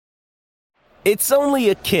It's only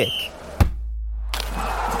a kick,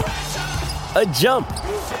 a jump,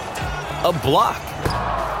 a block.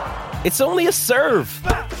 It's only a serve.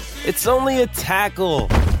 It's only a tackle,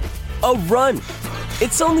 a run.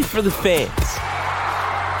 It's only for the fans.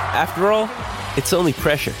 After all, it's only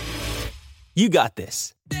pressure. You got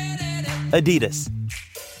this. Adidas.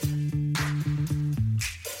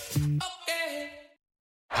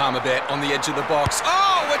 Palmerbet on the edge of the box.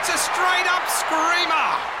 Oh, it's a straight-up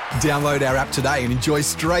screamer! Download our app today and enjoy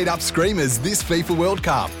straight-up screamers this FIFA World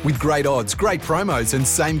Cup with great odds, great promos and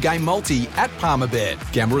same-game multi at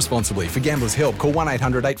Palmerbet. Gamble responsibly. For Gamblers' Help, call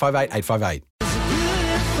 1-800-858-858.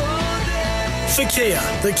 For Kia,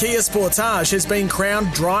 the Kia Sportage has been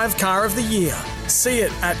crowned Drive Car of the Year. See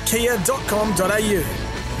it at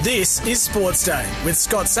kia.com.au. This is Sports Day with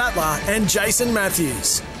Scott Sattler and Jason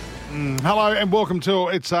Matthews. Hello and welcome to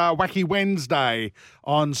It's Wacky Wednesday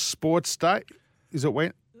on Sports Day. Is it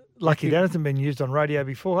when? Lucky that hasn't been used on radio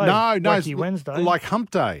before. Hey? No, Wacky Wednesday. Like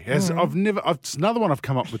Hump Day. It's another one I've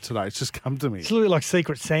come up with today. It's just come to me. It's a little bit like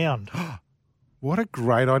Secret Sound. What a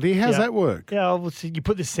great idea. How's that work? Yeah, well, so you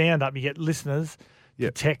put this sound up, you get listeners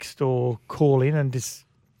to text or call in and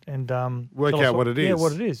work out what it is. Yeah,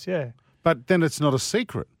 what it is, yeah. But then it's not a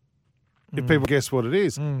secret. If people guess what it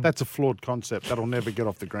is, that's a flawed concept. That'll never get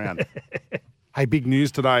off the ground. Hey, big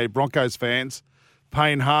news today, Broncos fans.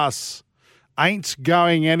 Payne Haas ain't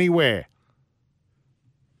going anywhere.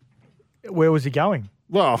 Where was he going?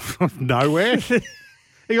 Well, nowhere.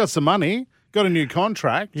 He got some money, got a new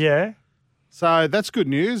contract. Yeah. So that's good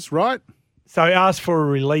news, right? So he asked for a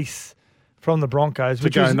release from the Broncos.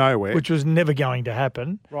 Which was nowhere. Which was never going to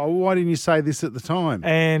happen. Right, well, why didn't you say this at the time?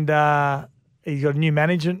 And he's got a new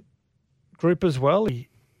management group as well. He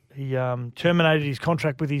terminated his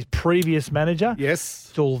contract with his previous manager. Yes.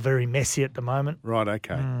 It's all very messy at the moment. Right,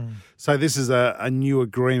 okay. So this is a new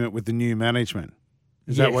agreement with the new management.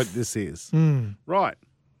 Is that what this is? Right.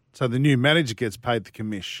 So the new manager gets paid the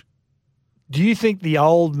commish. Do you think the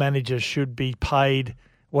old manager should be paid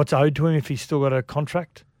what's owed to him if he's still got a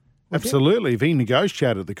contract? Absolutely. If he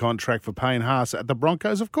negotiated the contract for Payne Haas at the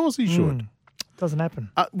Broncos, of course he should. Doesn't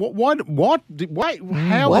happen. What? Wait,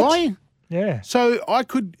 how? Why? Yeah. So I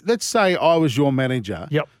could, let's say I was your manager.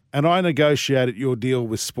 Yep. And I negotiated your deal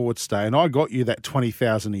with Sportsday and I got you that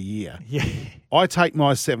 $20,000 a year. Yeah. I take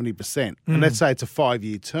my 70%. And let's say it's a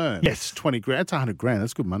 5-year term. Yes. It's 20 grand. It's 100 grand.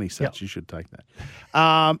 That's good money, Sats. Yep. You should take that.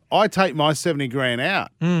 I take my 70 grand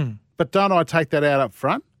out. But don't I take that out up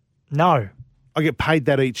front? No. I get paid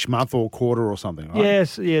that each month or quarter or something, right?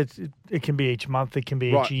 Yes. Yeah, it can be each month. It can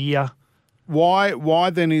be each year. Why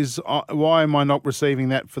am I not receiving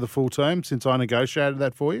that for the full term since I negotiated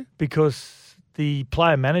that for you? Because the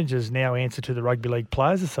player managers now answer to the Rugby League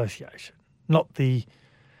Players Association, not the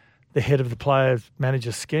head of the players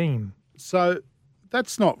manager scheme. So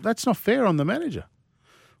that's not fair on the manager.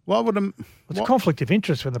 Why would it's a conflict of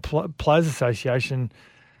interest when the Players Association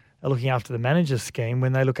are looking after the manager's scheme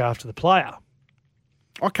when they look after the player.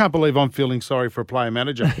 I can't believe I'm feeling sorry for a player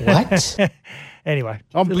manager. What? Anyway,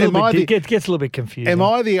 it gets a little bit confusing. Am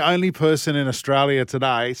I the only person in Australia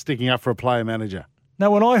today sticking up for a player manager?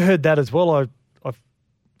 No, when I heard that as well, I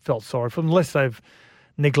felt sorry for them, unless they've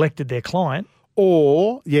neglected their client.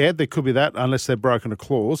 Or, there could be that, unless they've broken a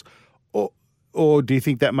clause. Or do you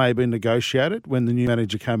think that may have been negotiated when the new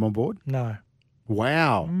manager came on board? No.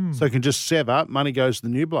 Wow. So it can just sever, money goes to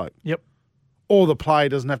the new bloke. Yep. Or the player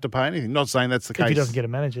doesn't have to pay anything. Not saying that's the case. If he doesn't get a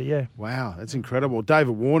manager, yeah. Wow, that's incredible.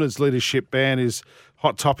 David Warner's leadership ban is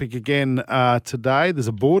hot topic again today. There's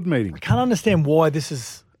a board meeting. I can't understand why this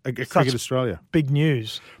is Cricket Australia. Big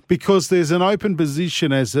news. Because there's an open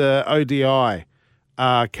position as a ODI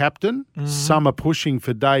captain. Some are pushing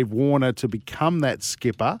for Dave Warner to become that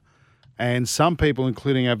skipper. And some people,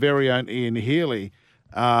 including our very own Ian Healy,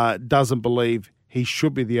 doesn't believe he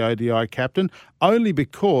should be the ODI captain, only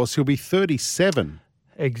because he'll be 37.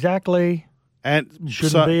 Exactly. And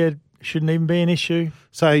shouldn't even be an issue.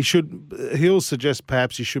 So he'll suggest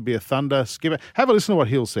perhaps he should be a Thunder skipper. Have a listen to what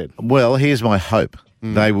Hill said. Well, here's my hope.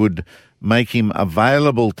 They would make him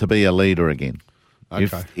available to be a leader again.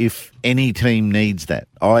 Okay. If any team needs that,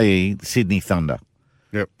 i.e. Sydney Thunder.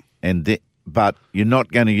 Yep. But you're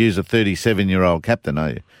not going to use a 37-year-old captain, are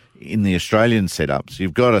you? In the Australian setups,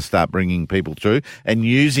 you've got to start bringing people through and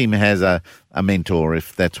use him as a mentor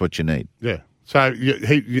if that's what you need. Yeah. So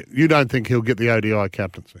you don't think he'll get the ODI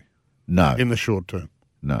captaincy? No. In the short term?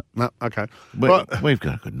 No. No. Okay. We've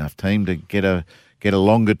got a good enough team to get a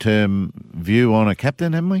longer-term view on a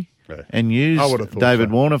captain, haven't we? Yeah. And use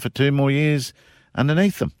David Warner for 2 more years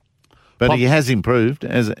underneath them. But he has improved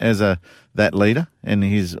as that leader, and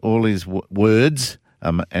all his words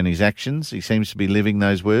and his actions, he seems to be living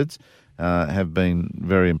those words, have been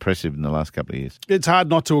very impressive in the last couple of years. It's hard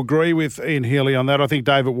not to agree with Ian Healy on that. I think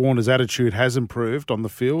David Warner's attitude has improved on the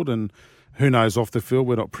field, and who knows off the field.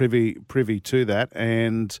 We're not privy to that.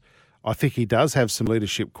 And I think he does have some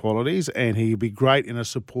leadership qualities, and he'd be great in a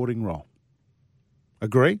supporting role.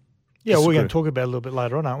 Agree? Yeah, we're going to talk about it a little bit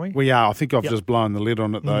later on, aren't we? We are. I think I've just blown the lid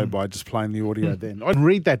on it, though, by just playing the audio then. I'd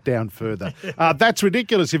read that down further. That's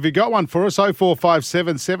ridiculous. If you got one for us,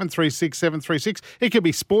 0457 736 736. It could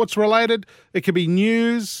be sports-related. It could be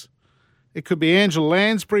news. It could be Angela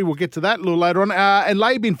Lansbury. We'll get to that a little later on. And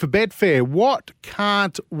Laban for Betfair. What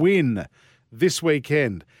can't win this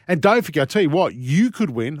weekend? And don't forget, I'll tell you what, you could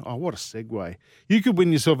win. Oh, what a segue. You could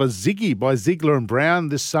win yourself a Ziggy by Ziegler and Brown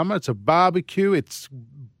this summer. It's a barbecue. It's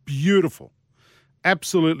beautiful.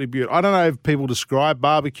 Absolutely beautiful. I don't know if people describe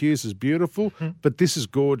barbecues as beautiful, but this is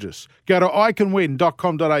gorgeous. Go to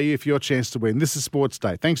iCanWin.com.au for your chance to win. This is Sports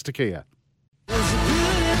Day. Thanks to Kia. For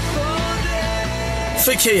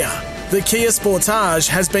Kia, the Kia Sportage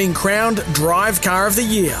has been crowned Drive Car of the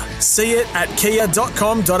Year. See it at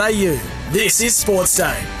kia.com.au. This is Sports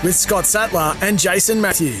Day with Scott Sattler and Jason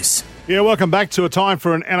Matthews. Yeah, welcome back to a time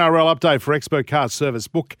for an NRL update for Expert Car Service.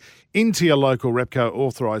 Book into your local Repco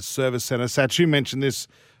authorised service centre. Sats, you mentioned this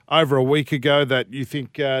over a week ago that you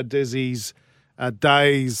think Desi's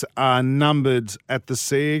days are numbered at the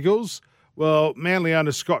Sea Eagles. Well, Manly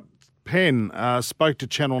owner Scott Penn spoke to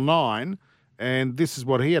Channel 9, and this is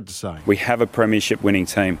what he had to say. We have a premiership winning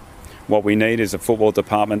team. What we need is a football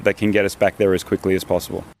department that can get us back there as quickly as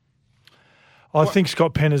possible. I think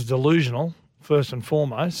Scott Penn is delusional, first and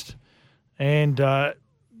foremost. And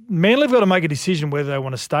Manly have got to make a decision whether they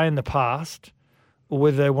want to stay in the past or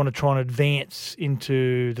whether they want to try and advance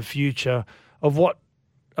into the future of what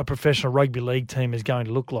a professional rugby league team is going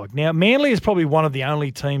to look like. Now, Manly is probably one of the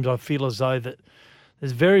only teams I feel as though that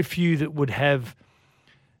there's very few that would have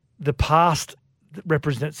the past that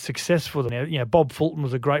represents success for them. Now, you know, Bob Fulton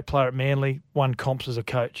was a great player at Manly, won comps as a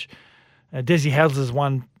coach. Desi Hasler's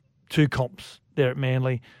won 2 comps there at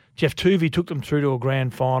Manly. Jeff Tuvey took them through to a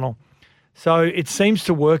grand final. So it seems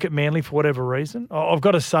to work at Manly for whatever reason. I've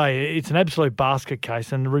got to say, it's an absolute basket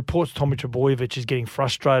case, and the reports Tommy Trbojevic is getting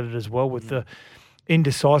frustrated as well with the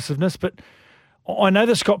indecisiveness. But I know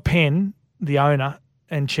that Scott Penn, the owner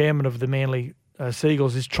and chairman of the Manly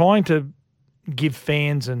Seagulls, is trying to give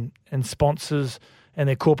fans and sponsors and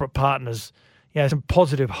their corporate partners, you know, some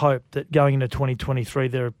positive hope that going into 2023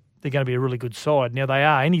 they're going to be a really good side. Now, they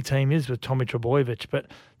are. Any team is with Tommy Trbojevic. But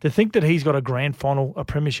to think that he's got a grand final, a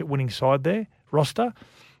premiership winning side there, roster,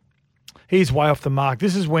 he's way off the mark.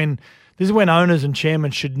 This is when owners and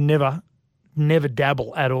chairmen should never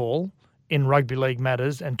dabble at all in rugby league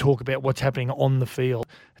matters and talk about what's happening on the field.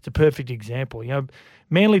 It's a perfect example. You know,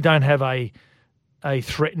 Manly don't have a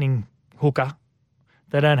threatening hooker.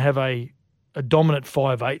 They don't have a dominant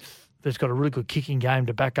 5'8" that's got a really good kicking game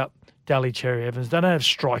to back up Daly Cherry Evans. They don't have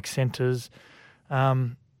strike centres.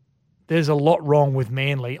 There's a lot wrong with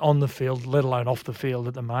Manly on the field, let alone off the field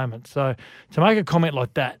at the moment. So to make a comment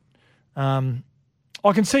like that,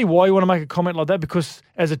 I can see why you want to make a comment like that, because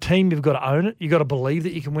as a team you've got to own it. You've got to believe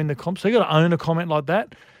that you can win the comp. So you've got to own a comment like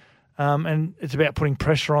that. And it's about putting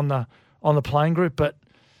pressure on the playing group. But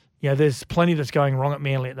you know, there's plenty that's going wrong at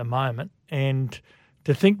Manly at the moment. And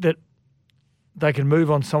to think that they can move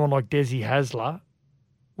on someone like Desi Hasler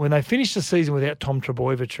when they finished the season without Tom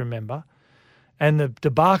Trbojevic, remember, and the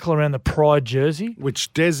debacle around the Pride jersey.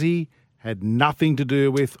 Which Desi had nothing to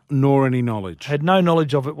do with, nor any knowledge. Had no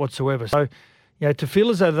knowledge of it whatsoever. So, you know, to feel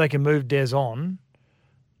as though they can move Des on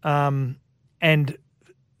and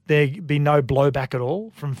there be no blowback at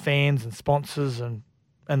all from fans and sponsors and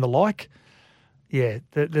the like, yeah,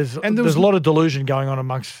 there's a lot of delusion going on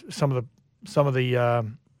amongst some of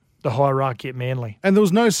the hierarchy at Manly. And there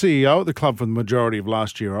was no CEO at the club for the majority of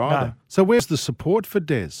last year either. No. So where's the support for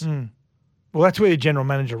Des? Well, that's where the general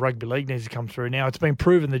manager of rugby league needs to come through. Now, it's been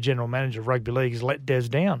proven the general manager of rugby league has let Des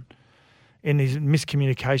down in his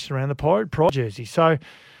miscommunication around the Pride jersey. So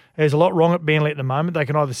there's a lot wrong at Manly at the moment. They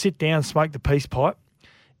can either sit down, smoke the peace pipe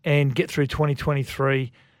and get through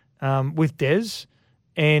 2023 with Des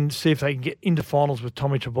and see if they can get into finals with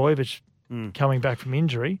Tommy Trbojevic coming back from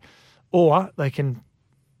injury, or they can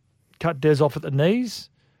cut Des off at the knees,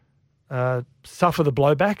 suffer the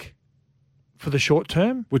blowback for the short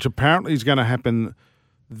term. Which apparently is going to happen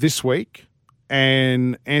this week,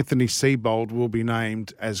 and Anthony Seibold will be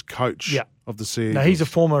named as coach of the Sea Eagles. Now, he's a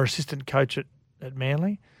former assistant coach at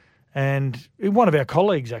Manly, and one of our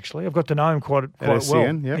colleagues, actually. I've got to know him quite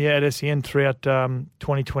SCN, well. Yeah, at SEN throughout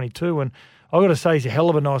 2022. And I've got to say, he's a hell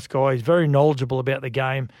of a nice guy. He's very knowledgeable about the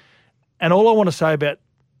game. And all I want to say about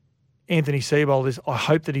Anthony Seibold is I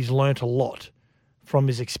hope that he's learnt a lot from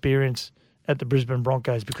his experience at the Brisbane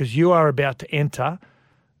Broncos, because you are about to enter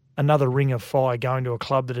another ring of fire going to a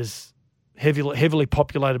club that is heavily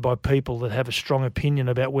populated by people that have a strong opinion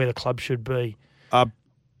about where the club should be.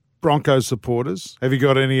 Broncos supporters, have you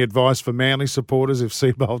got any advice for Manly supporters if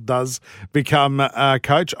Seibold does become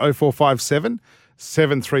coach? 0457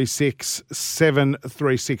 736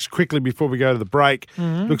 736. Quickly before we go to the break,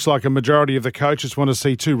 looks like a majority of the coaches want to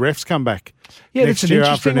see 2 refs come back next year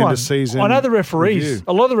after an end of season. I know the referees, review.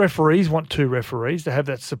 a lot of the referees want 2 referees to have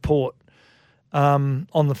that support on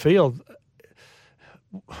the field.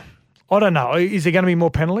 I don't know. Is there going to be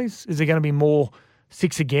more penalties? Is there going to be more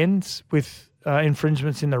 6 agains with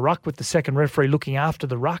infringements in the ruck, with the second referee looking after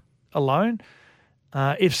the ruck alone?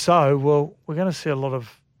 If so, well, we're going to see a lot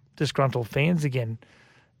of disgruntled fans again.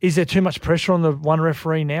 Is there too much pressure on the one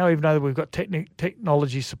referee now, even though we've got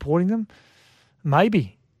technology supporting them?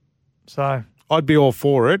 Maybe. So I'd be all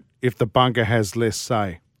for it if the bunker has less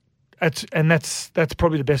say. That's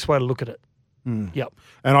probably the best way to look at it. Yep.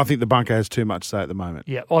 And I think the bunker has too much say at the moment.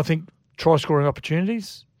 Yeah, I think try scoring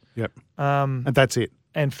opportunities. Yep. And that's it.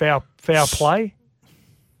 And foul play.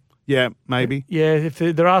 Yeah, maybe. Yeah, if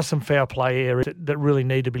there are some foul play areas that really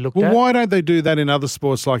need to be looked at. Well, why don't they do that in other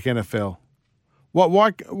sports like NFL?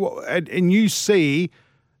 Why? And you see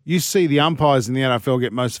the umpires in the NFL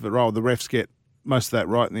get most of it right. The refs get most of that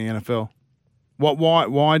right in the NFL.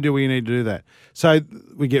 Why do we need to do that? So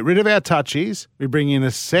we get rid of our touchies. We bring in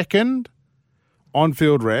a second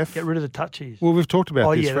on-field ref. Get rid of the touchies. Well, we've talked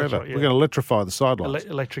about this forever. Right, yeah. We're going to electrify the sidelines.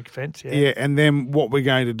 Electric fence, yeah. Yeah, and then what we're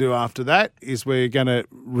going to do after that is we're going to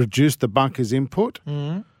reduce the bunker's input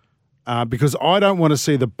because I don't want to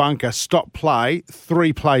see the bunker stop play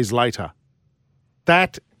 3 plays later.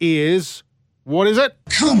 That is, what is it?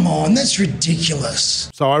 Come on, that's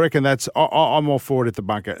ridiculous. So I reckon I'm all for it if the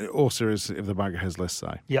bunker, all serious if the bunker has less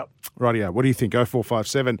say. Yep. Rightio. What do you think?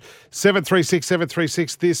 0457 736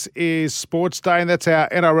 736. This is Sports Day, and that's our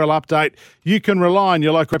NRL update. You can rely on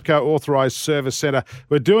your local Repco authorised service centre.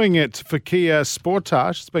 We're doing it for Kia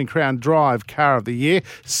Sportage. It's been crowned Drive Car of the Year.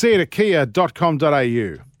 See it at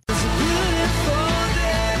kia.com.au.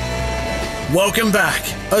 Welcome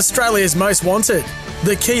back. Australia's most wanted.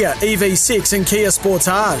 The Kia EV6 and Kia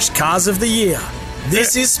Sportage Cars of the Year.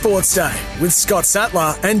 This is Sports Day with Scott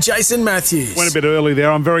Sattler and Jason Matthews. Went a bit early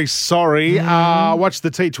there. I'm very sorry. Watch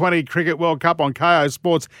the T20 Cricket World Cup on KO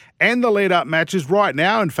Sports and the lead-up matches right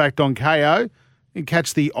now. In fact, on KO, you can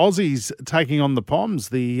catch the Aussies taking on the Poms.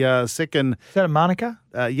 The second... Is that at Manuka?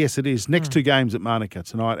 Yes, it is. Next 2 games at Manuka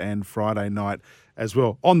tonight and Friday night as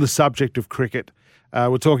well. On the subject of cricket,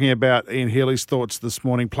 we're talking about Ian Healy's thoughts this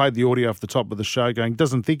morning. Played the audio off the top of the show going,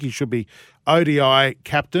 doesn't think he should be ODI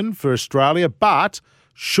captain for Australia, but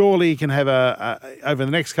surely he can have over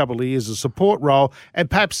the next couple of years a support role and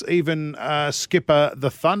perhaps even skipper the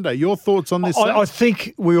Thunder. Your thoughts on this? I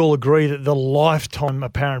think we all agree that the lifetime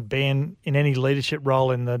apparent ban in any leadership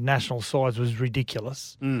role in the national sides was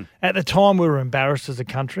ridiculous. At the time, we were embarrassed as a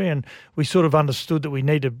country, and we sort of understood that we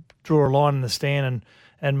need to draw a line in the sand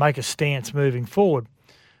and make a stance moving forward.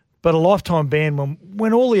 But a lifetime ban,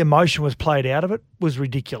 when all the emotion was played out of it, was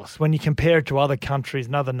ridiculous. When you compare it to other countries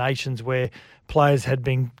and other nations where players had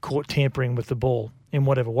been caught tampering with the ball in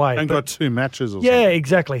whatever way. And got 2 matches or something. Yeah, something.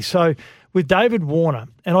 exactly. So with David Warner,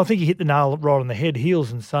 and I think he hit the nail right on the head,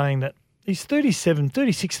 Heels, in saying that he's 37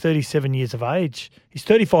 years of age. He's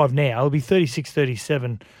 35 now. He'll be 36,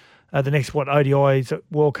 37 the next, ODI is at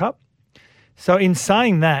World Cup. So in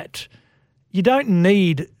saying that, you don't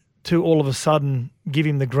need to all of a sudden give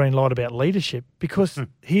him the green light about leadership because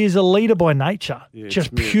he is a leader by nature,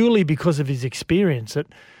 just purely because of his experience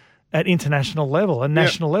at international level and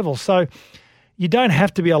national level. So you don't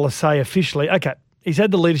have to be able to say officially, okay, he's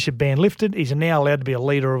had the leadership ban lifted, he's now allowed to be a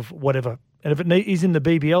leader of whatever. And if he's in the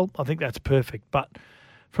BBL, I think that's perfect. But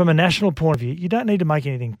from a national point of view, you don't need to make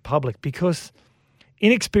anything public because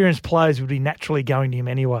inexperienced players would be naturally going to him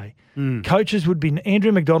anyway. Coaches would be,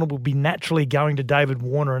 Andrew McDonald would be naturally going to David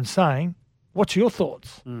Warner and saying, what's your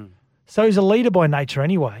thoughts? So he's a leader by nature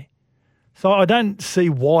anyway. So I don't see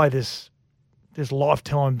why this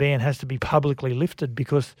lifetime ban has to be publicly lifted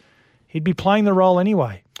because he'd be playing the role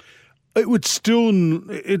anyway. It would still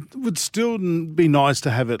be nice to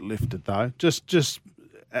have it lifted though, just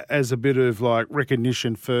as a bit of like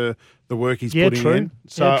recognition for the work he's putting in.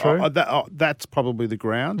 So that's probably the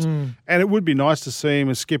grounds. And it would be nice to see him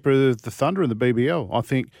as skipper of the Thunder in the BBL, I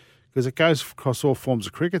think, because it goes across all forms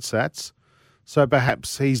of cricket, Sats. So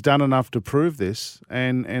perhaps he's done enough to prove this,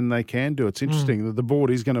 and they can do it. It's interesting that the board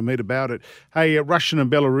is going to meet about it. Hey, Russian and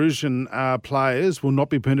Belarusian players will not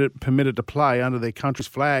be permitted to play under their country's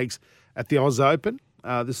flags at the Oz Open.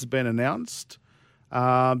 This has been announced. The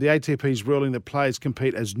ATP is ruling that players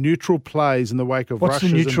compete as neutral players in the wake of What's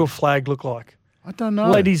Russia's... the neutral flag look like? I don't know.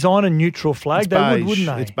 Well, they design a neutral flag. It's They beige. wouldn't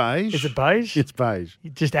they? It's beige. Is it beige? It's beige.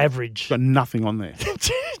 Just average. Got nothing on there.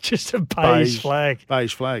 Just a beige flag.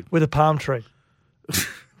 Beige flag. With a palm tree.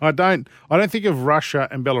 I don't think of Russia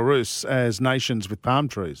and Belarus as nations with palm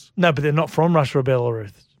trees. No, but they're not from Russia or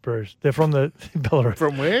Belarus, Bruce. They're from the Belarus.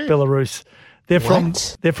 From where? Belarus. They're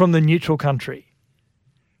from the neutral country.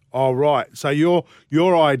 Oh, right. So your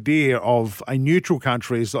idea of a neutral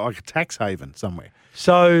country is like a tax haven somewhere.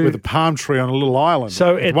 So with a palm tree on a little island.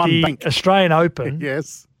 So with at one the bank. Australian Open,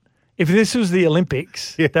 yes, if this was the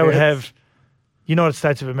Olympics, they would have United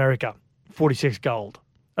States of America, 46 gold.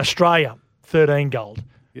 Australia, 13 gold.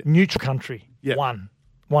 Neutral country, one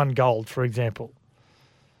gold, for example.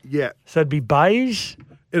 Yeah. So it'd be beige.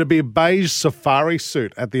 It'd be a beige safari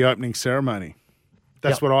suit at the opening ceremony.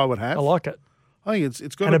 That's what I would have. I like it. I think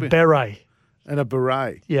it's got to be. And a beret. And a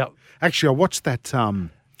beret. Yeah. Actually, I watched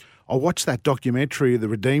that documentary, The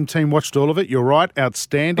Redeem Team. Watched all of it. You're right,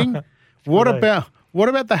 outstanding. What about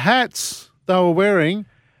the hats they were wearing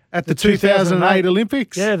at the 2008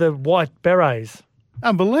 Olympics? Yeah, the white berets.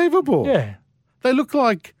 Unbelievable. Yeah. They look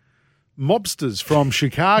like mobsters from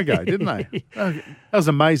Chicago, didn't they? That was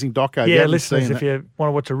an amazing doco. Yeah, listeners, if you want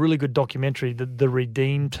to watch a really good documentary, the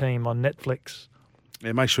Redeem Team on Netflix.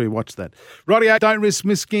 Yeah, make sure you watch that. Rightio, don't risk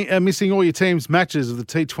missing all your team's matches of the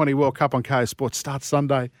T20 World Cup on KO Sports. Starts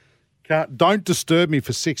Sunday. Don't disturb me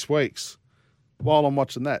for 6 weeks while I'm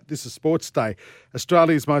watching that. This is Sports Day.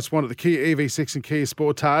 Australia's most wanted, the Kia EV6 and Kia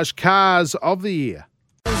Sportage Cars of the Year.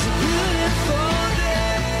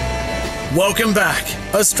 Welcome back.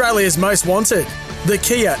 Australia's most wanted, the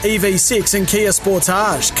Kia EV6 and Kia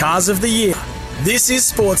Sportage Cars of the Year. This is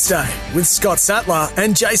Sports Day with Scott Sattler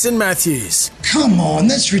and Jason Matthews. Come on,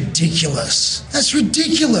 that's ridiculous. That's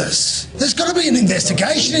ridiculous. There's got to be an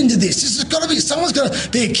investigation into this. Someone's got to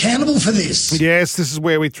be accountable for this. Yes, this is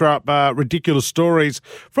where we throw up ridiculous stories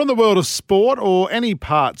from the world of sport or any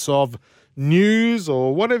parts of news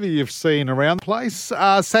or whatever you've seen around the place.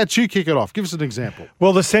 Sats, you kick it off. Give us an example.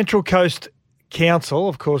 Well, the Central Coast Council,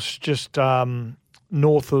 of course, just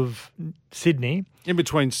north of Sydney. In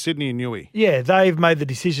between Sydney and Newey. Yeah, they've made the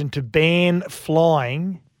decision to ban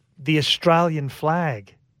flying the Australian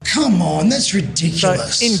flag. Come on, that's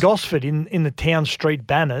ridiculous. So in Gosford, in the town street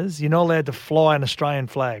banners, you're not allowed to fly an Australian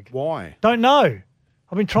flag. Why? Don't know.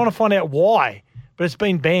 I've been trying to find out why, but it's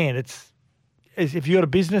been banned. It's if you've got a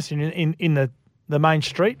business in the main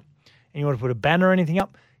street and you want to put a banner or anything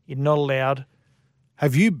up, you're not allowed.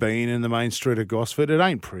 Have you been in the main street of Gosford? It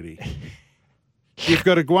ain't pretty. You've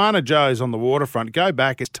got Iguana Joe's on the waterfront. Go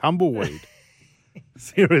back, it's tumbleweed.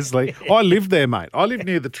 Seriously. I live there, mate. I live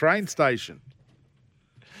near the train station.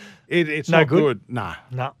 It's no not good. Nah.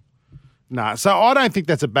 No. So I don't think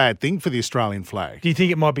that's a bad thing for the Australian flag. Do you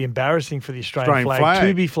think it might be embarrassing for the Australian flag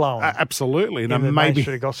to be flown? Absolutely. In the main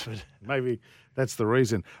street of Gosford. Maybe that's the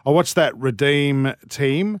reason. I watched that Redeem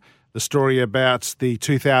Team, the story about the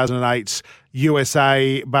 2008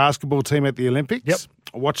 USA basketball team at the Olympics. Yep.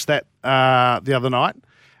 I watched that the other night,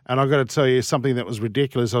 and I've got to tell you something that was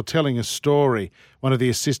ridiculous. I was telling a story. One of the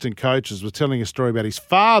assistant coaches was telling a story about his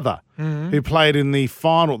father, who played in the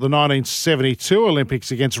final of the 1972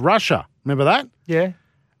 Olympics against Russia. Remember that? Yeah.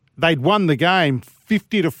 They'd won the game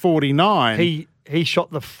 50-49. He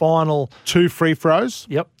shot the final 2 free throws.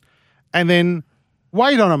 Yep. And then,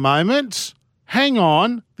 wait on a moment. Hang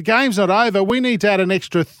on. The game's not over. We need to add an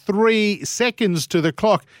extra 3 seconds to the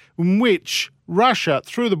clock, in which Russia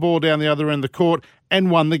threw the ball down the other end of the court and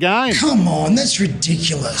won the game. Come on, that's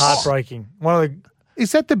ridiculous. Heartbreaking.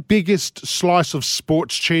 Is that the biggest slice of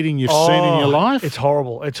sports cheating you've seen in your life? It's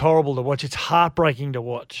horrible. It's horrible to watch. It's heartbreaking to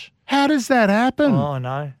watch. How does that happen? Oh, I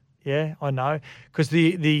know. Yeah, I know. Because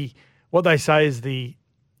the what they say is the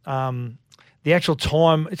actual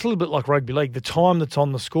time, it's a little bit like rugby league. The time that's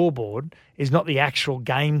on the scoreboard is not the actual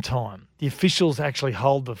game time. The officials actually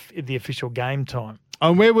hold the official game time.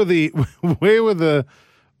 And where were the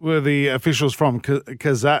officials from?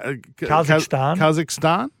 Kazakhstan.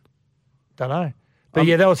 Kazakhstan? Don't know. But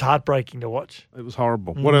yeah, that was heartbreaking to watch. It was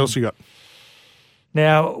horrible. What else you got?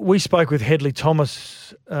 Now, we spoke with Hedley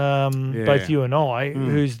Thomas, both you and I,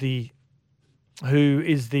 who is the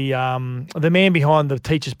man behind the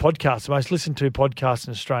Teachers Podcast, the most listened to podcast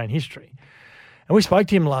in Australian history. And we spoke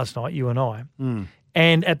to him last night, you and I.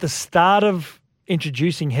 And at the start of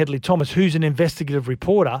introducing Hedley Thomas, who's an investigative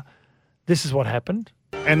reporter, this is what happened.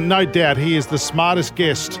 And no doubt he is the smartest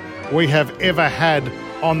guest we have ever had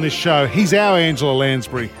on this show. He's our Angela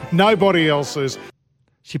Lansbury. Nobody else is.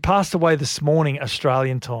 She passed away this morning,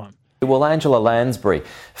 Australian time. Well, Angela Lansbury,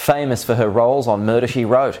 famous for her roles on Murder, She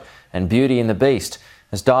Wrote and Beauty and the Beast,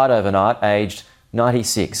 has died overnight, aged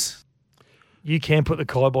 96. You can put the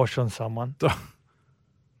kibosh on someone.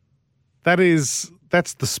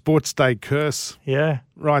 That's the Sports Day curse. Yeah.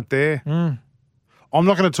 Right there. Mm. I'm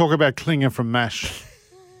not going to talk about Klinger from MASH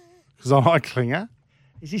because I like Klinger.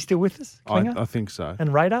 Is he still with us, Klinger? I think so.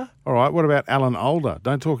 And Radar? All right. What about Alan Alda?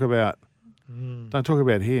 Don't talk about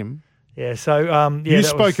him. Yeah. So you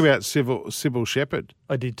spoke about Sybil Shepherd.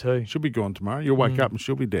 I did too. She'll be gone tomorrow. You'll wake up and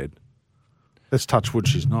she'll be dead. Let's touch wood.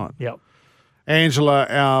 She's not. Yep. Angela,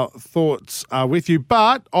 our thoughts are with you.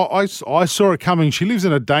 But I saw it coming. She lives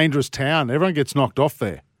in a dangerous town. Everyone gets knocked off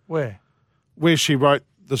there. Where? Where she wrote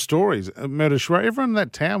the stories. Murder, She Wrote. Everyone in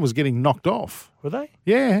that town was getting knocked off. Were they?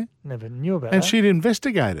 Yeah. Never knew about And that. she'd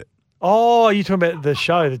investigate it. Oh, you're talking about the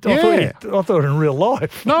show. I thought in real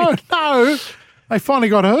life. No. They finally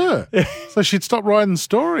got her. So she'd stop writing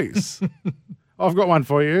stories. I've got one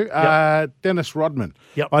for you. Dennis Rodman.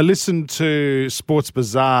 Yep. I listened to Sports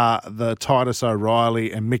Bazaar, the Titus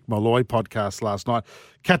O'Reilly and Mick Malloy podcast last night,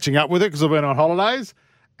 catching up with it because I've been on holidays.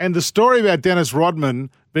 And the story about Dennis Rodman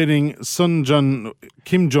beating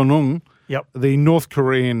Kim Jong-un, the North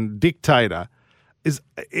Korean dictator,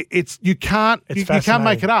 you can't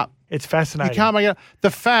make it up. It's fascinating. You can't make it up. The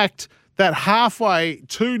fact that halfway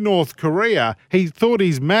to North Korea, he thought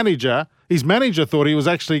his manager thought he was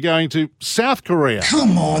actually going to South Korea.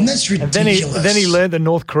 Come on, that's ridiculous. And then he learned that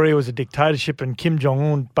North Korea was a dictatorship and Kim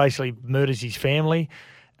Jong-un basically murders his family.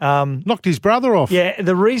 Knocked his brother off. Yeah,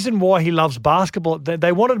 the reason why he loves basketball,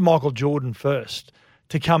 they wanted Michael Jordan first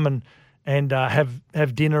to come and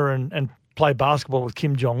have dinner and play basketball with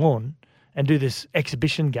Kim Jong-un and do this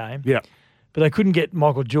exhibition game. Yeah. But they couldn't get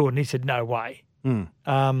Michael Jordan. He said, no way.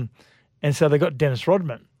 And so they got Dennis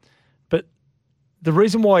Rodman. But the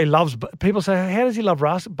reason why he loves – people say, how does he love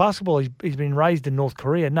basketball? He's been raised in North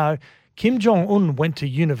Korea. No, Kim Jong-un went to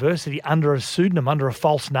university under a pseudonym, under a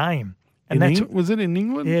false name. And was it in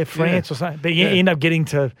England? Yeah, France or something. But he ended up getting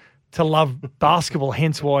to love basketball,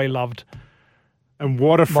 hence why he loved And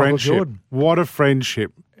what a Michael friendship. Jordan. What a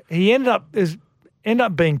friendship. He ended up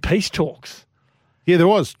being peace talks. Yeah, there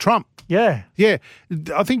was. Trump. Yeah. Yeah.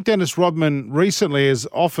 I think Dennis Rodman recently has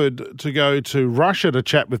offered to go to Russia to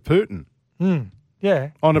chat with Putin.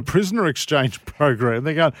 Yeah. On a prisoner exchange program.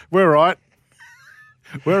 They're going, we're right.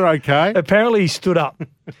 We're okay. Apparently he stood up.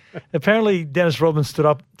 Apparently Dennis Rodman stood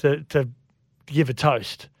up to give a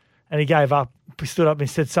toast. And he gave up. He stood up and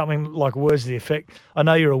said something like words to the effect, I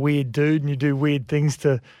know you're a weird dude and you do weird things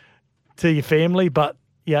to your family, but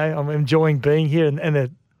yeah, I'm enjoying being here. And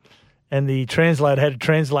the translator had to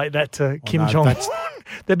translate that to Kim Jong-un.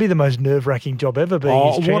 That'd be the most nerve-wracking job ever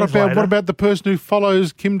being his translator. What about the person who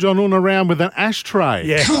follows Kim Jong-un around with an ashtray?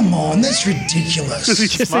 Yeah. Come on, that's ridiculous.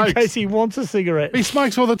 Just in case he wants a cigarette. He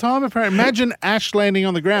smokes all the time, apparently. Imagine ash landing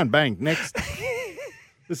on the ground. Bang, next.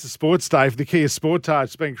 This is Sports Day for the Kia Sportage.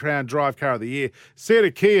 It's been crowned Drive Car of the Year. See it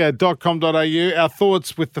at kia.com.au. Our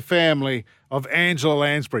thoughts with the family of Angela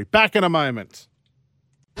Lansbury. Back in a moment.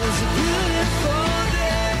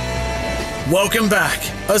 Welcome back.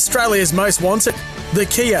 Australia's most wanted. The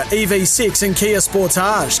Kia EV6 and Kia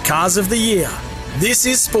Sportage Cars of the Year. This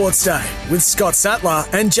is Sports Day with Scott Sattler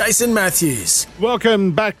and Jason Matthews.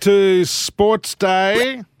 Welcome back to Sports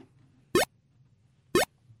Day.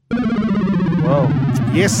 Whoa.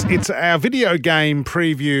 Yes, it's our video game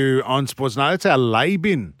preview on Sports Night. It's our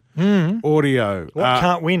Laban audio. What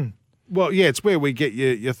can't win? Well, yeah, it's where we get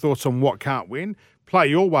your thoughts on what can't win. Play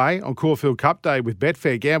your way on Caulfield Cup Day with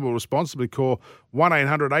Betfair. Gamble responsibly. Call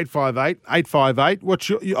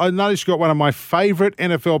 1-800-858-858. I noticed you got one of my favourite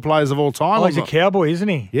NFL players of all time. Oh, he's a Cowboy, isn't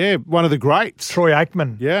he? Yeah, one of the greats. Troy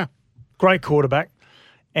Aikman. Yeah. Great quarterback.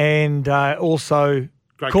 And also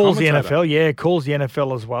Great calls the commentator. NFL. Yeah, calls the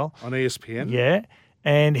NFL as well. On ESPN. Yeah.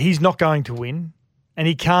 And he's not going to win. And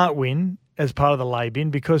he can't win as part of the lay-bin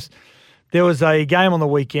because there was a game on the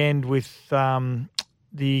weekend with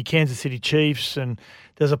the Kansas City Chiefs, and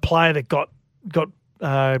there's a player that got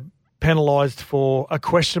penalised for a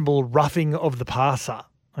questionable roughing of the passer.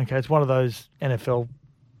 Okay, it's one of those NFL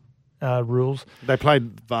rules. They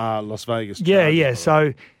played Las Vegas. Yeah.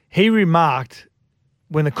 So he remarked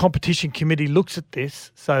when the competition committee looks at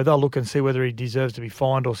this, so they'll look and see whether he deserves to be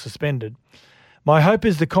fined or suspended. My hope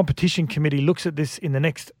is the competition committee looks at this in the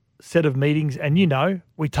next set of meetings and,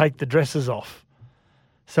 we take the dresses off.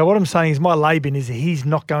 So what I'm saying is my lay-bin is he's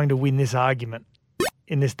not going to win this argument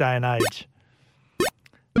in this day and age.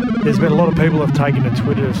 There's been a lot of people who have taken to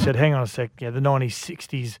Twitter have said, hang on a sec, the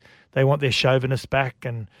 1960s, they want their chauvinist back,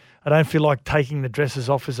 and I don't feel like taking the dresses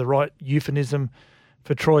off is the right euphemism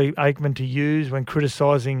for Troy Aikman to use when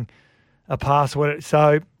criticising a pass.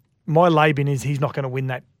 So my lay-bin is he's not going to win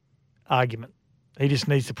that argument. He just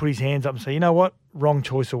needs to put his hands up and say, you know what, wrong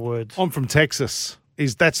choice of words. I'm from Texas.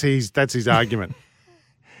 That's his argument.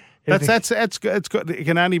 It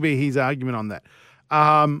can only be his argument on that.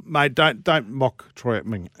 Mate, don't mock Troy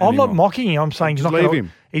Aikman. I'm not mocking him. I'm saying he's not going to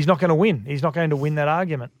win. He's not going to win that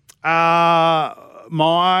argument.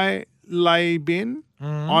 My lay bin,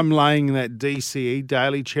 I'm laying that DCE,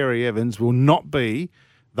 Daly Cherry Evans, will not be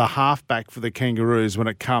the halfback for the Kangaroos when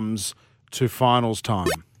it comes to finals time.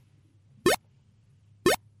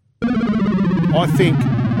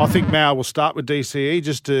 I think Mao will start with DCE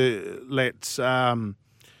just to let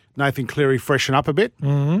Nathan Cleary freshen up a bit,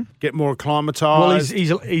 get more acclimatised.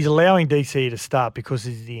 Well, he's allowing DCE to start because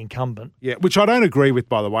he's the incumbent. Yeah, which I don't agree with,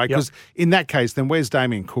 by the way, because in that case, then where's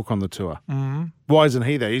Damien Cook on the tour? Why isn't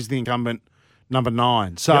he there? He's the incumbent number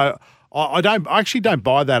 9. So I actually don't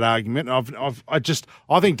buy that argument. I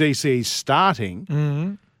think DCE is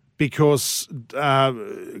starting because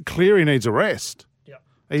Cleary needs a rest.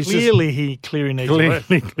 Clearly needs a rest.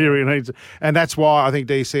 Cleary needs, and that's why I think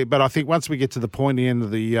DC. But I think once we get to the pointy end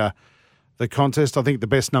of the contest, I think the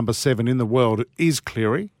best number 7 in the world is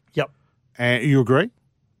Cleary. Yep. You agree?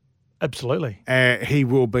 Absolutely. He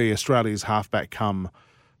will be Australia's halfback come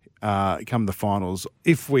the finals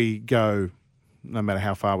if we go. No matter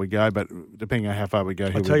how far we go, but depending on how far we go,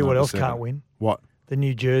 I'll tell you what else can't win. What? The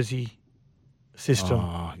New Jersey system.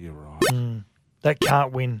 Oh, you're right. That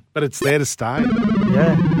can't win. But it's there to stay.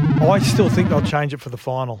 Yeah. I still think they'll change it for the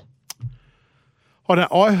final.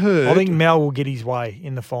 I think Mel will get his way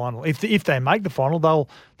in the final. If they make the final, they'll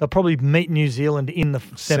probably meet New Zealand in the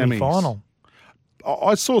semi-final.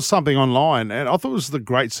 I saw something online, and I thought it was the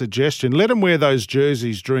great suggestion. Let them wear those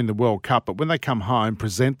jerseys during the World Cup, but when they come home,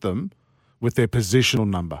 present them with their positional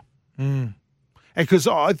number. And because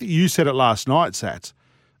you said it last night, Sats.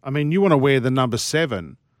 I mean, you want to wear the number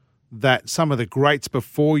 7 that some of the greats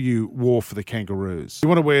before you wore for the Kangaroos. You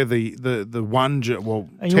want to wear the one,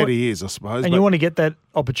 Teddy is, I suppose. And you want to get that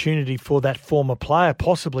opportunity for that former player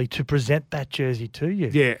possibly to present that jersey to you.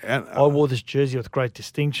 Yeah. And, I wore this jersey with great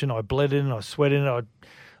distinction. I bled in it. I sweat in it.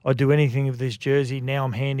 I'd do anything with this jersey. Now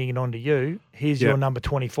I'm handing it on to you. Here's your number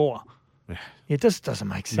 24. It just doesn't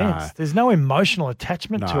make sense. No. There's no emotional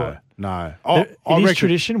attachment to it. No. It is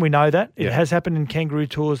tradition. We know that. It has happened in Kangaroo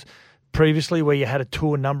tours previously where you had a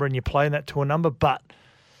tour number and you play in that tour number. But,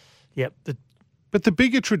 But the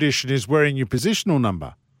bigger tradition is wearing your positional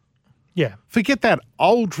number. Yeah. Forget that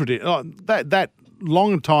old tradition, that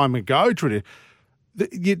long time ago tradition.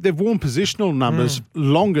 They've worn positional numbers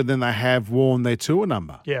longer than they have worn their tour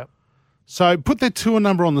number. Yeah. So put their tour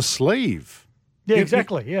number on the sleeve. Yeah,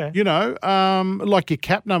 exactly, yeah. You know, like your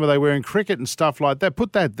cap number they wear in cricket and stuff like that,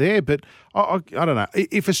 put that there. But I don't know.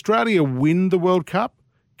 If Australia win the World Cup,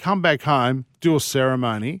 come back home, do a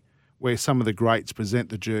ceremony where some of the greats present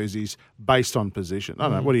the jerseys based on position. I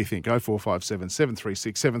don't know. What do you think? 0457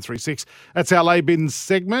 736 736. That's our lay bin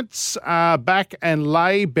segments. Back and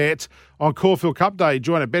lay bet on Caulfield Cup Day.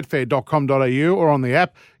 Join at betfair.com.au or on the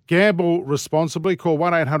app. Gamble responsibly. Call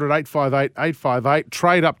 1-800-858-858.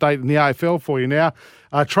 Trade update in the AFL for you now.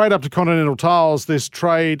 Trade up to Continental Tiles this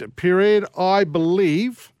trade period. I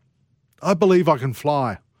believe I can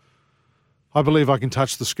fly. I believe I can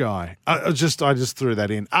touch the sky. I just threw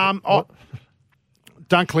that in.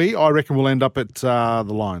 Dunkley, I reckon, will end up at the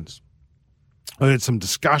Lions. I had some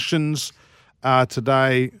discussions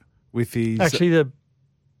today with his... Actually,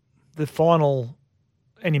 the final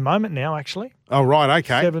any moment now, actually. Oh, right,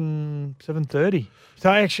 okay. 7:30.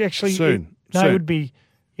 So actually... Soon. It would be...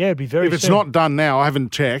 Yeah, it'd be very soon. If it's not done now, I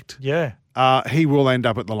haven't checked. Yeah. He will end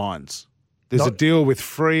up at the Lions. There's a deal with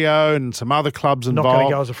Freo and some other clubs involved. Not going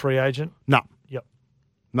to go as a free agent? No. Yep.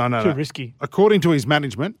 No. Too risky. According to his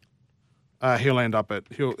management, he'll end up at...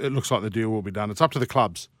 It looks like the deal will be done. It's up to the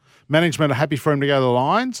clubs. Management are happy for him to go to the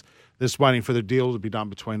Lions. They're just waiting for the deal to be done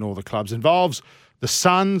between all the clubs. Involves the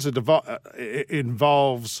Suns. It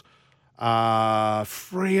involves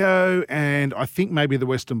Freo and I think maybe the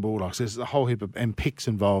Western Bulldogs. There's a whole heap of... And picks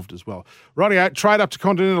involved as well. Rightio, trade up to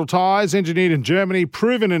Continental Tires. Engineered in Germany.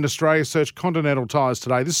 Proven in Australia. Search Continental Tires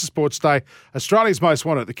today. This is Sportsday. Australia's most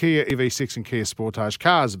wanted. The Kia EV6 and Kia Sportage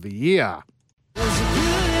Cars of the Year.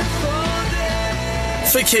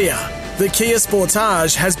 For Kia, the Kia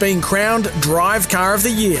Sportage has been crowned Drive Car of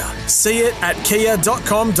the Year. See it at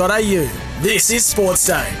kia.com.au. This is Sports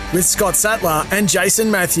Day with Scott Sattler and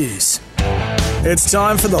Jason Matthews. It's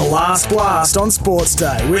time for the last blast on Sports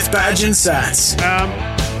Day with Badge and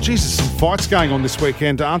Sats. Jesus, some fights going on this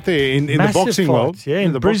weekend, aren't there, in the boxing world? Yeah,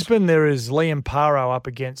 in Brisbane there is Liam Paro up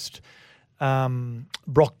against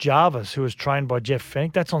Brock Jarvis, who was trained by Jeff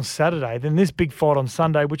Fennick. That's on Saturday. Then this big fight on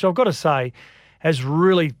Sunday, which I've got to say has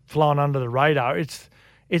really flown under the radar. It's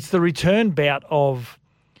the return bout of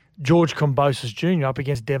George Kambosos Jr. up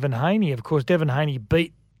against Devin Haney. Of course, Devin Haney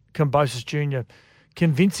beat Kambosos Jr.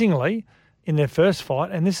 convincingly in their first fight,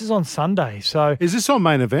 and this is on Sunday. So is this on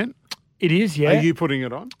Main Event? It is, yeah. Are you putting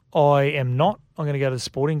it on? I am not. I'm going to go to the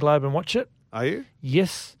Sporting Globe and watch it. Are you?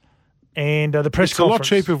 Yes. And the press conference.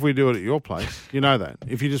 It's a lot cheaper if we do it at your place. You know that.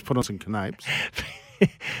 If you just put on some canapes.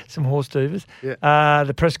 Some horse duvers. Yeah.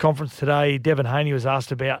 The press conference today, Devin Haney was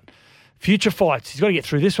asked about future fights. He's got to get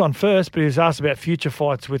through this one first, but he was asked about future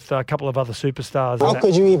fights with a couple of other superstars. How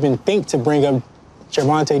could you even think to bring up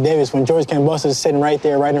Gervonta Davis when George Kambosos is sitting right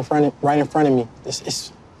there, right in front of me?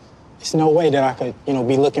 It's no way that I could,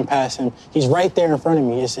 be looking past him. He's right there in front of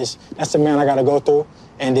me. That's the man I got to go through,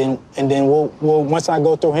 and then we'll once I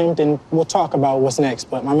go through him, then we'll talk about what's next.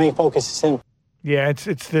 But my main focus is him. Yeah, it's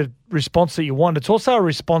the response that you want. It's also a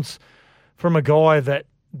response from a guy that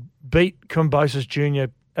beat Kambosos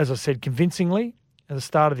Jr., as I said, convincingly at the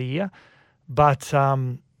start of the year, but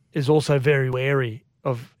is also very wary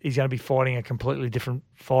of he's going to be fighting a completely different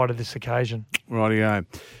fight at this occasion. Rightio.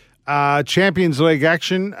 Champions League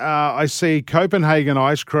action. I see Copenhagen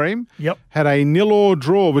Ice Cream had a 0-0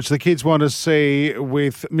 draw, which the kids want to see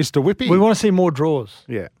with Mr. Whippy. We want to see more draws.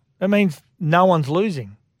 Yeah. That means no one's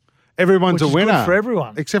losing. Everyone's a winner. Good for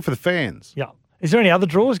everyone. Except for the fans. Yeah. Is there any other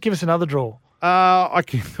draws? Give us another draw. I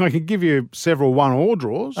can give you several 1-1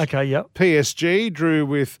 draws. Okay, yep. PSG drew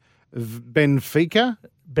with Benfica.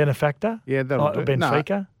 Benefactor? Yeah, that'll do.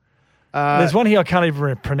 Benfica. No. There's one here I can't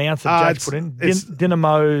even pronounce that Jack's put in.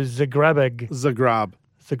 Dinamo Zagreb.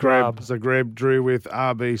 Zagreb drew with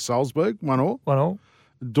RB Salzburg, 1-1. 1-1.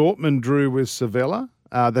 Dortmund drew with Sevilla.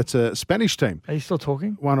 That's a Spanish team. Are you still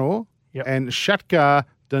talking? 1-1. Yep. And Shakhtar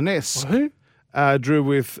Donetsk drew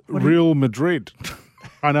with Real Madrid.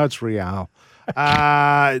 I know it's Real.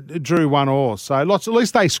 Drew 1-1. So at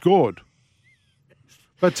least they scored.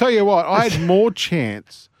 But tell you what, I had more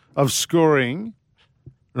chance of scoring,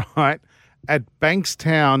 right, at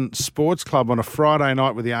Bankstown Sports Club on a Friday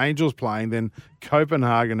night with the Angels playing than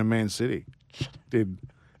Copenhagen and Man City did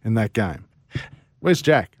in that game. Where's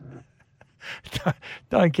Jack?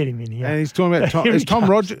 Don't get him in here. And he's talking about Tom. Is Tom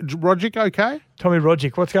Rogic okay? Tommy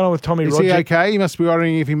Rogic. What's going on with Tommy Rogic? Is he okay? He must be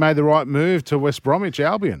wondering if he made the right move to West Bromwich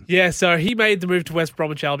Albion. Yeah, so he made the move to West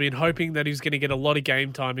Bromwich Albion hoping that he was going to get a lot of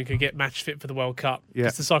game time and could get match fit for the World Cup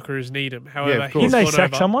because the Socceroos need him. However, didn't they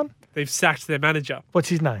sack someone? They've sacked their manager. What's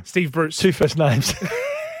his name? Steve Bruce. 2 first names.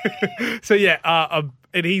 So,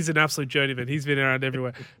 and he's an absolute journeyman. He's been around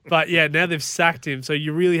everywhere. But, yeah, now they've sacked him. So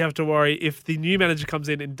you really have to worry if the new manager comes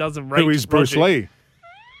in and doesn't rate Who is Bruce Lee?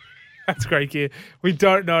 That's great gear. We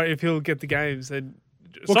don't know if he'll get the games. And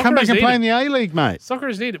well, come back and play in the A-League, mate.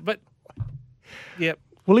 Socceroos need it, but, yeah.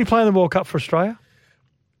 Will he play in the World Cup for Australia?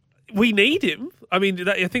 We need him. I mean,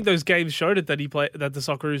 I think those games showed it that that the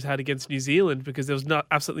Socceroos had against New Zealand because there was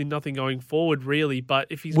absolutely nothing going forward, really. But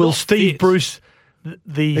if he's will Steve Bruce,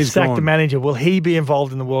 the sacked manager, will he be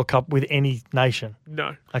involved in the World Cup with any nation?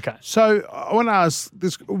 No. Okay. So I want to ask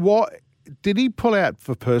this: what did he pull out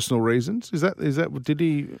for personal reasons? Is that did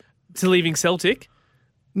he to leaving Celtic?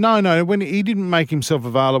 No. When he didn't make himself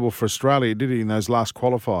available for Australia, did he in those last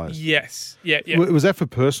qualifiers? Yes. Yeah. Was that for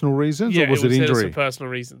personal reasons or was it injury? It was for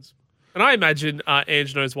personal reasons. And I imagine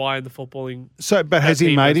Ange knows why in the footballing. So, but has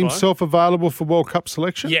he made himself available for World Cup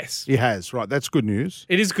selection? Yes. He has, right. That's good news.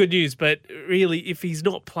 It is good news, but really, if he's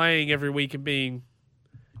not playing every week and being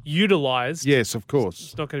utilised... Yes, of course.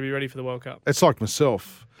 He's not going to be ready for the World Cup. It's like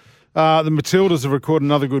myself. The Matildas have recorded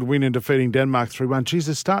another good win in defeating Denmark 3-1. Jeez,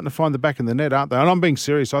 they're starting to find the back of the net, aren't they? And I'm being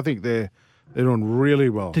serious. I think they're doing really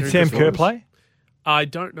well. Did Sam Kerr play? I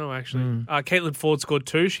don't know, actually. Caitlin Ford scored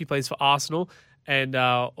 2. She plays for Arsenal. And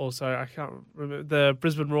also, I can't remember, the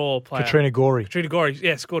Brisbane Roar player. Katrina Gorey,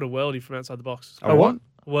 yeah, scored a worldie from outside the box. A what?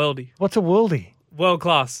 Worldie. What's a worldie? World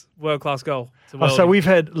class goal. So we've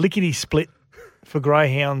had lickety split for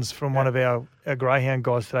greyhounds from one of our greyhound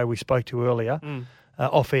guys today we spoke to earlier,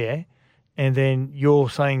 off air. And then you're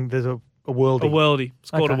saying there's a worldie. A worldie.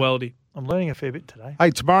 Scored a worldie. I'm learning a fair bit today. Hey,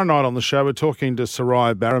 tomorrow night on the show, we're talking to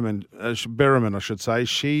Soraya Berriman, I should say.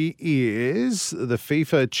 She is the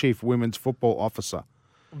FIFA Chief Women's Football Officer.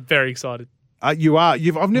 I'm very excited. You are.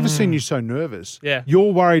 I've never seen you so nervous. Yeah.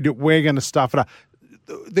 You're worried that we're going to stuff it up.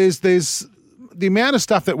 There's the amount of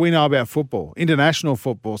stuff that we know about football, international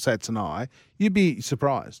football, Sats and I, you'd be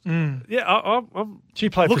surprised. Yeah, I'm She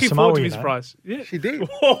played looking for forward Samoa, to you his know. surprise. Yeah, She did.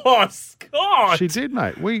 Oh, Scott! She did,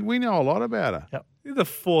 mate. We know a lot about her. Yep. You're the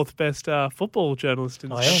fourth best football journalist in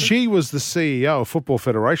the I am. She was the CEO of Football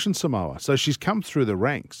Federation Samoa, so she's come through the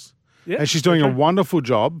ranks. Yeah, and she's doing a okay. wonderful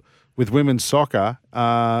job with women's soccer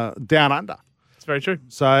down under. It's very true.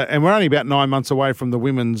 So, and we're only about 9 months away from the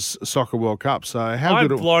Women's Soccer World Cup. So, how I'm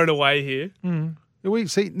good blown away here. we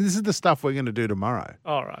see? This is the stuff we're going to do tomorrow.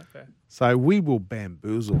 All right, fair. So we will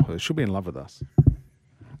bamboozle her. She'll be in love with us,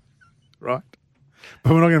 right?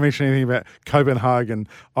 But we're not going to mention anything about Copenhagen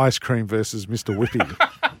ice cream versus Mr. Whippy.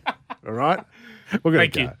 All right? We're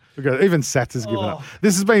going Thank to you. go. We're going to, even Sats has given up.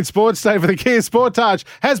 This has been Sportsday for the Kia Sportage.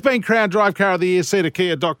 Has been crowned Drive Car of the Year. See it at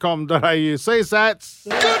kia.com.au. See you, Sats.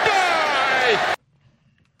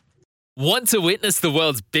 Want to witness the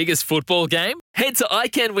world's biggest football game? Head to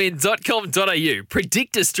iCanWin.com.au,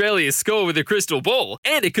 predict Australia's score with a crystal ball,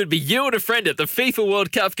 and it could be you and a friend at the FIFA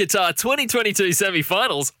World Cup Qatar 2022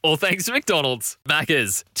 semi-finals, all thanks to McDonald's.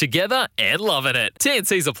 Maccas, together and loving it.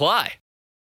 TNCs apply.